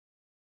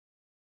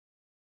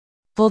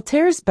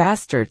Voltaires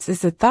Bastards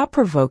is a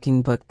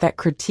thought-provoking book that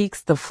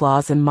critiques the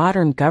flaws in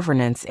modern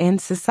governance and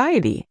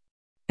society.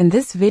 In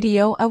this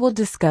video, I will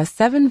discuss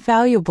 7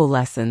 valuable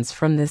lessons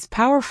from this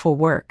powerful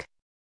work.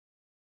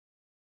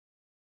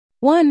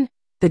 1.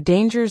 The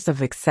dangers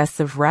of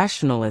excessive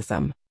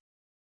rationalism.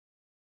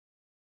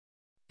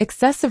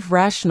 Excessive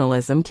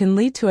rationalism can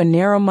lead to a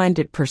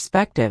narrow-minded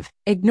perspective,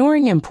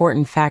 ignoring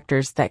important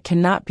factors that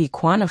cannot be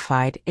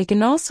quantified. It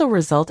can also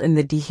result in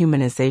the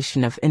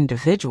dehumanization of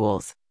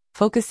individuals,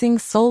 focusing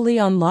solely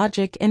on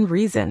logic and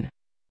reason.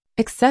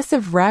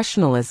 Excessive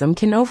rationalism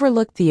can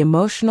overlook the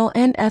emotional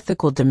and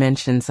ethical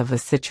dimensions of a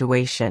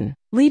situation,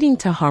 leading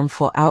to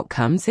harmful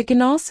outcomes. It can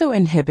also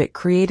inhibit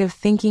creative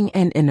thinking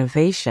and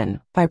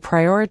innovation by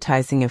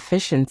prioritizing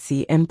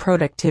efficiency and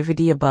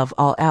productivity above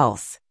all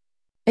else.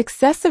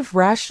 Excessive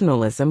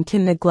rationalism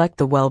can neglect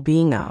the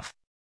well-being of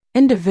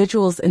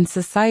individuals and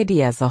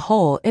society as a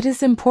whole. It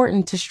is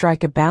important to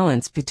strike a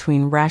balance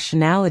between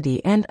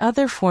rationality and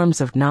other forms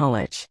of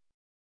knowledge.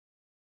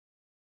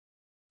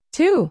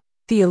 2.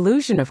 The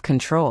illusion of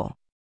control.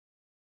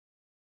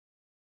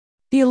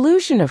 The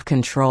illusion of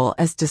control,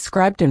 as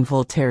described in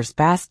Voltaire's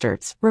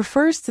Bastards,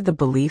 refers to the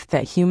belief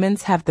that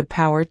humans have the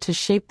power to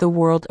shape the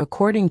world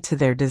according to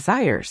their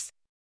desires.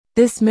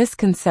 This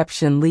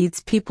misconception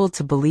leads people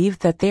to believe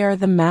that they are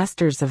the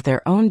masters of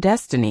their own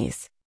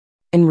destinies.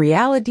 In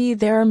reality,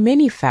 there are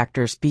many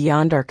factors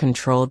beyond our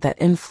control that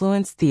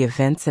influence the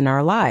events in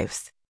our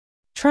lives.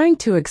 Trying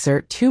to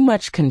exert too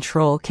much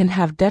control can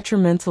have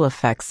detrimental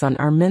effects on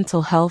our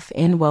mental health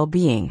and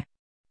well-being.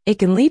 It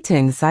can lead to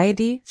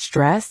anxiety,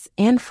 stress,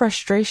 and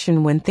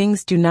frustration when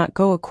things do not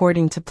go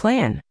according to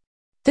plan.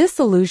 This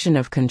illusion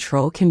of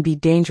control can be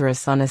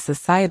dangerous on a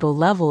societal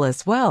level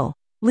as well,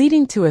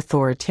 leading to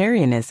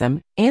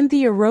authoritarianism and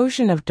the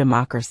erosion of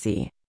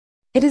democracy.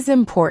 It is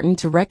important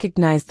to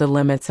recognize the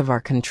limits of our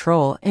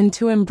control and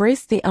to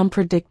embrace the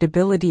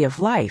unpredictability of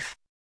life.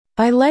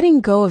 By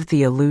letting go of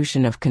the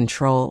illusion of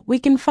control, we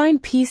can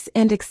find peace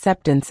and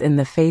acceptance in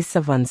the face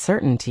of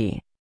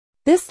uncertainty.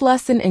 This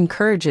lesson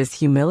encourages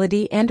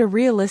humility and a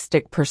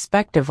realistic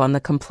perspective on the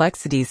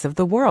complexities of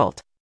the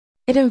world.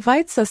 It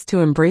invites us to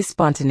embrace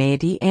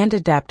spontaneity and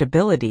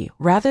adaptability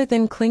rather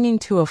than clinging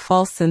to a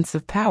false sense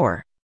of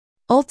power.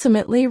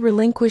 Ultimately,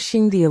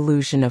 relinquishing the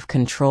illusion of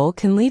control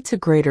can lead to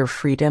greater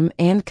freedom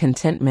and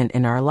contentment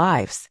in our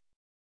lives.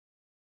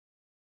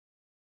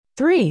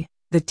 3.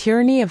 The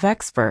Tyranny of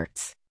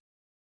Experts.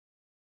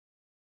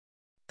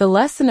 The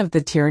lesson of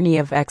the Tyranny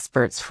of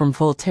Experts from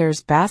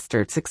Voltaire's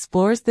Bastards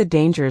explores the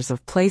dangers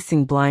of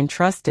placing blind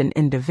trust in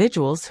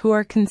individuals who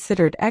are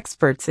considered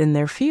experts in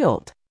their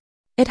field.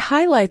 It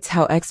highlights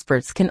how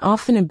experts can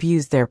often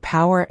abuse their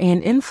power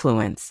and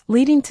influence,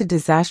 leading to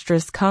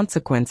disastrous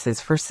consequences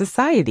for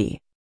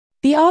society.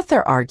 The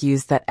author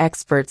argues that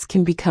experts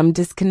can become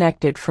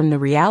disconnected from the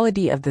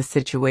reality of the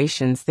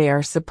situations they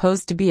are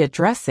supposed to be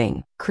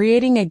addressing,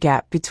 creating a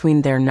gap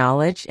between their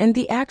knowledge and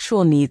the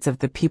actual needs of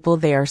the people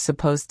they are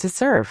supposed to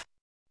serve.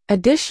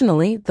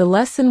 Additionally, the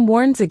lesson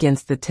warns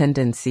against the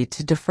tendency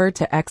to defer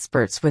to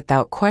experts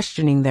without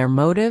questioning their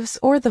motives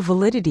or the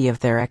validity of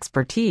their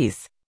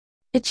expertise.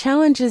 It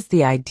challenges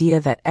the idea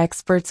that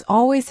experts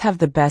always have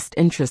the best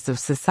interests of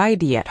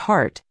society at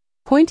heart,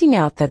 pointing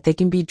out that they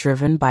can be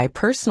driven by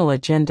personal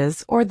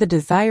agendas or the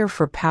desire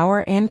for power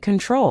and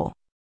control.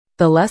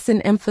 The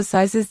lesson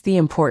emphasizes the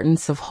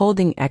importance of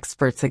holding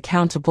experts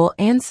accountable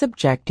and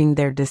subjecting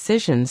their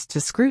decisions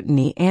to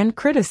scrutiny and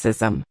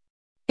criticism.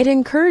 It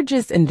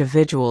encourages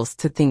individuals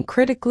to think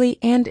critically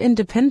and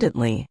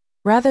independently,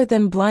 rather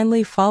than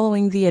blindly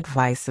following the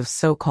advice of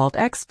so-called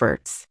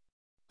experts.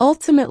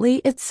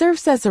 Ultimately, it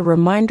serves as a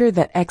reminder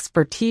that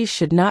expertise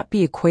should not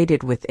be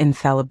equated with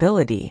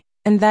infallibility,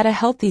 and that a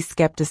healthy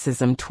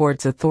skepticism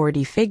towards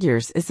authority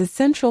figures is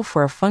essential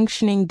for a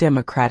functioning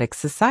democratic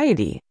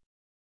society.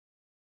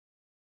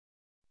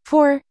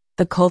 4.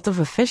 The Cult of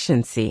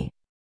Efficiency.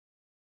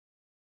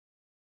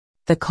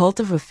 The cult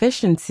of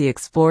efficiency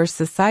explores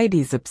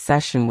society's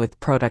obsession with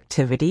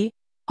productivity,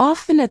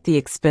 often at the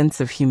expense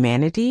of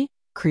humanity,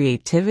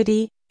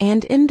 creativity,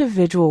 and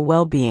individual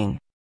well-being.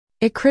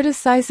 It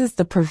criticizes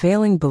the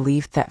prevailing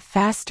belief that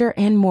faster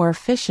and more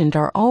efficient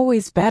are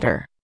always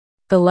better.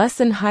 The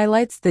lesson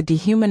highlights the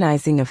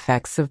dehumanizing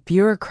effects of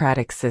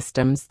bureaucratic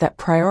systems that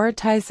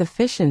prioritize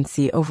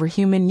efficiency over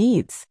human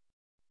needs.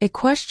 It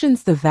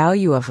questions the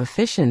value of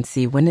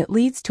efficiency when it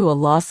leads to a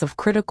loss of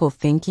critical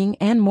thinking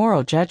and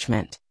moral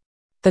judgment.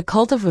 The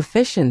cult of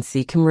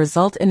efficiency can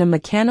result in a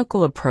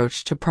mechanical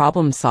approach to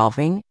problem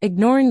solving,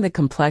 ignoring the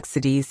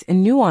complexities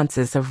and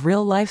nuances of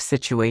real-life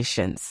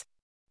situations.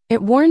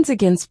 It warns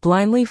against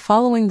blindly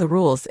following the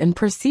rules and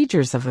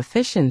procedures of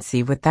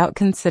efficiency without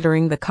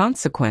considering the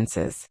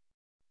consequences.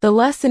 The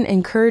lesson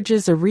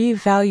encourages a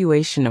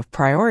re-evaluation of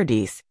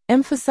priorities,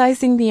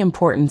 emphasizing the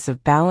importance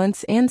of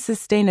balance and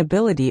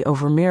sustainability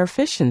over mere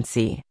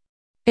efficiency.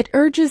 It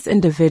urges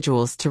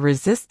individuals to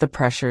resist the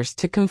pressures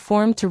to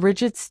conform to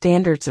rigid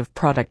standards of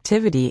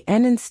productivity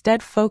and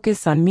instead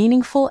focus on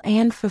meaningful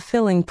and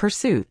fulfilling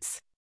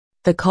pursuits.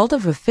 The cult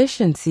of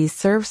efficiency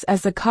serves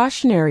as a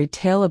cautionary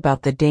tale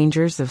about the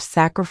dangers of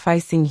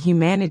sacrificing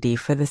humanity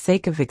for the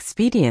sake of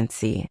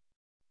expediency.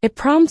 It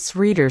prompts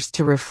readers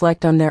to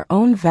reflect on their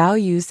own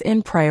values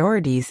and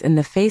priorities in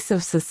the face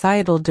of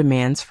societal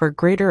demands for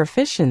greater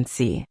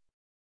efficiency.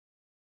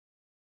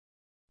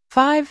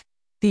 5.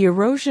 The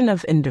Erosion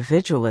of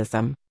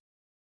Individualism.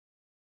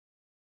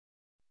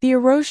 The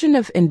erosion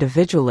of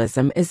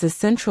individualism is a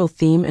central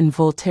theme in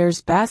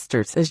Voltaire's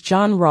Bastards as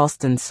John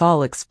Ralston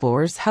Saul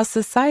explores how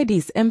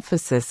society's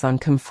emphasis on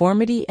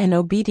conformity and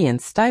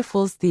obedience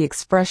stifles the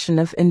expression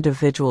of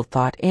individual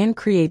thought and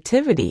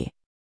creativity.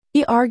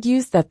 He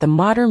argues that the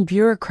modern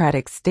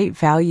bureaucratic state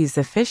values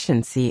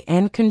efficiency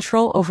and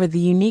control over the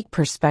unique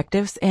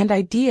perspectives and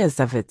ideas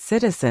of its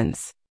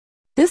citizens.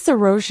 This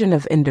erosion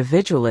of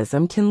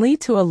individualism can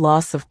lead to a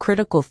loss of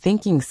critical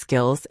thinking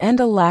skills and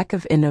a lack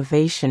of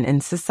innovation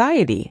in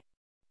society.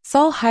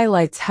 Saul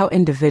highlights how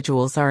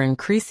individuals are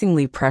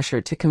increasingly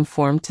pressured to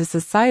conform to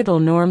societal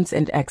norms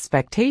and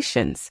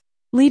expectations,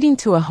 leading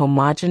to a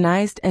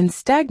homogenized and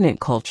stagnant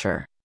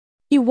culture.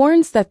 He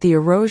warns that the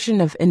erosion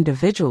of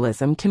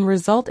individualism can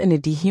result in a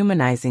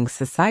dehumanizing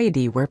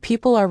society where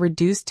people are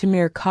reduced to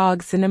mere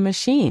cogs in a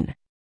machine.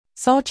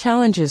 Saul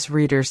challenges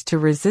readers to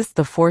resist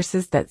the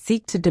forces that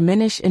seek to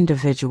diminish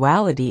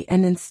individuality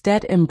and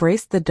instead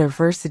embrace the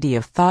diversity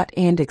of thought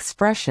and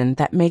expression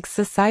that makes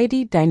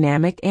society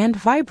dynamic and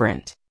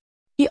vibrant.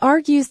 He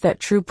argues that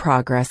true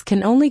progress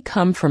can only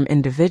come from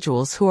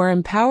individuals who are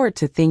empowered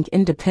to think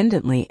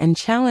independently and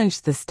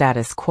challenge the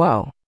status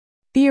quo.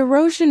 The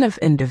erosion of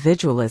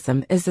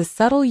individualism is a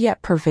subtle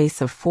yet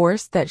pervasive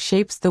force that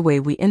shapes the way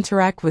we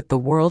interact with the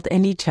world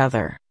and each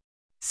other.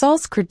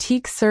 Saul's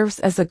critique serves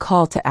as a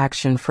call to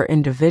action for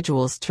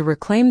individuals to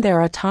reclaim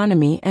their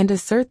autonomy and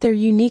assert their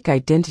unique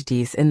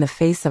identities in the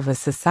face of a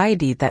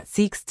society that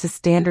seeks to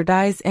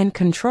standardize and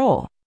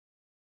control.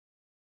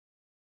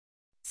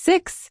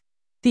 6.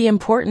 The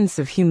importance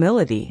of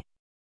humility.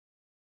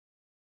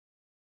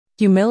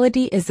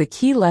 Humility is a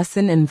key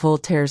lesson in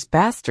Voltaire's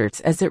Bastards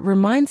as it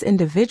reminds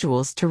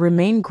individuals to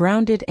remain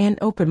grounded and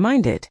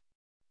open-minded.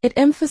 It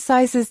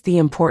emphasizes the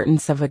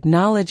importance of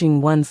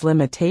acknowledging one's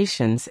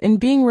limitations and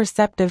being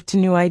receptive to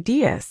new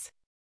ideas.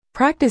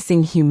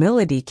 Practicing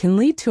humility can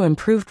lead to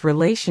improved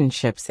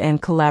relationships and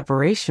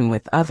collaboration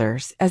with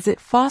others as it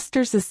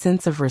fosters a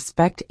sense of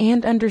respect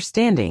and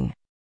understanding.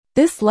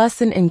 This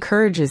lesson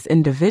encourages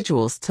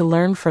individuals to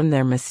learn from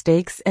their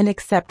mistakes and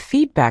accept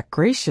feedback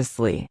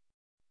graciously.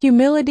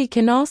 Humility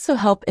can also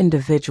help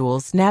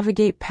individuals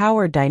navigate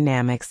power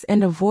dynamics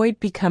and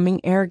avoid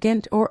becoming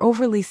arrogant or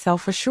overly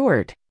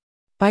self-assured.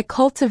 By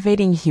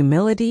cultivating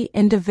humility,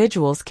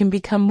 individuals can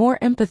become more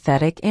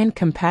empathetic and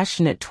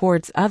compassionate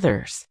towards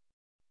others.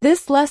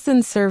 This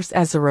lesson serves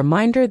as a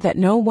reminder that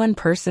no one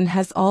person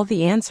has all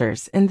the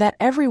answers and that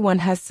everyone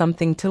has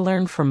something to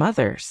learn from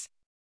others.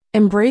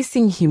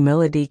 Embracing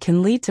humility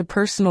can lead to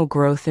personal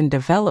growth and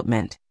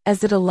development,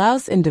 as it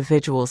allows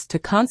individuals to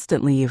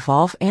constantly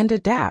evolve and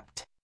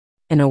adapt.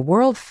 In a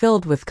world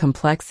filled with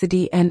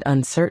complexity and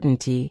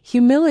uncertainty,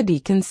 humility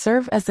can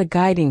serve as a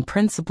guiding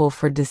principle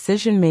for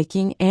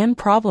decision-making and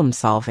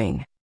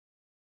problem-solving.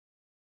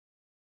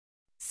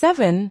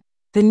 7.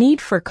 The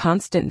need for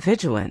constant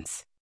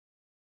vigilance.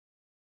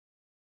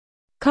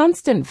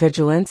 Constant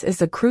vigilance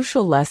is a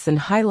crucial lesson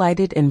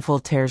highlighted in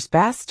Voltaire's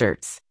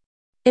Bastards.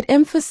 It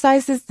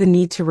emphasizes the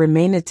need to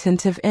remain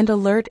attentive and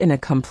alert in a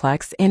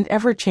complex and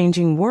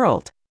ever-changing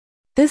world.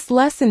 This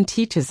lesson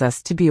teaches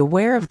us to be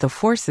aware of the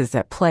forces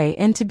at play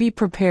and to be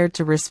prepared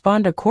to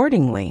respond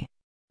accordingly.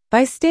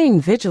 By staying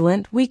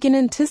vigilant, we can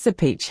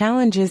anticipate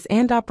challenges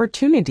and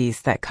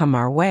opportunities that come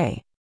our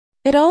way.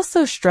 It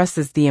also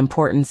stresses the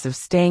importance of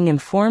staying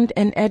informed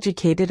and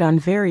educated on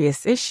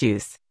various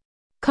issues.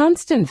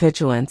 Constant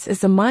vigilance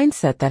is a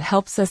mindset that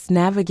helps us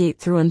navigate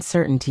through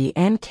uncertainty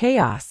and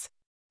chaos.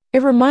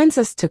 It reminds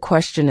us to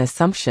question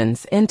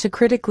assumptions and to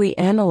critically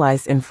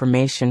analyze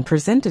information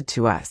presented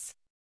to us.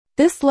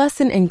 This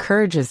lesson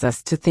encourages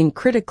us to think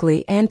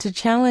critically and to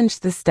challenge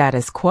the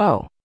status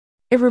quo.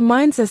 It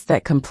reminds us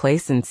that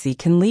complacency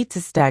can lead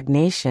to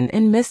stagnation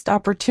and missed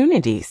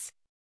opportunities.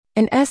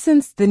 In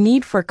essence, the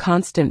need for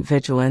constant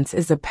vigilance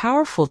is a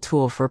powerful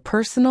tool for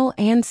personal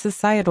and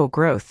societal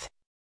growth.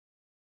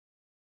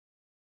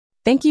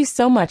 Thank you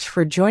so much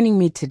for joining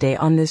me today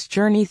on this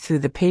journey through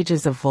the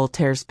pages of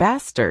Voltaire's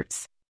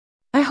Bastards.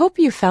 I hope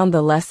you found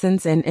the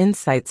lessons and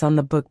insights on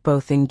the book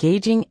both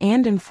engaging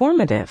and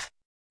informative.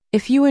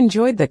 If you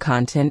enjoyed the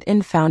content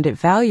and found it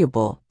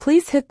valuable,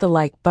 please hit the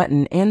like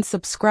button and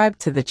subscribe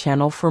to the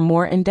channel for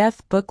more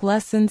in-depth book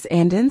lessons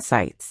and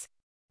insights.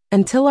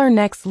 Until our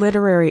next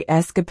literary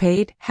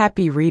escapade,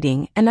 happy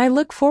reading, and I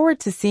look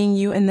forward to seeing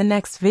you in the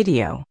next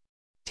video.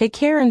 Take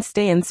care and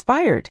stay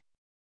inspired.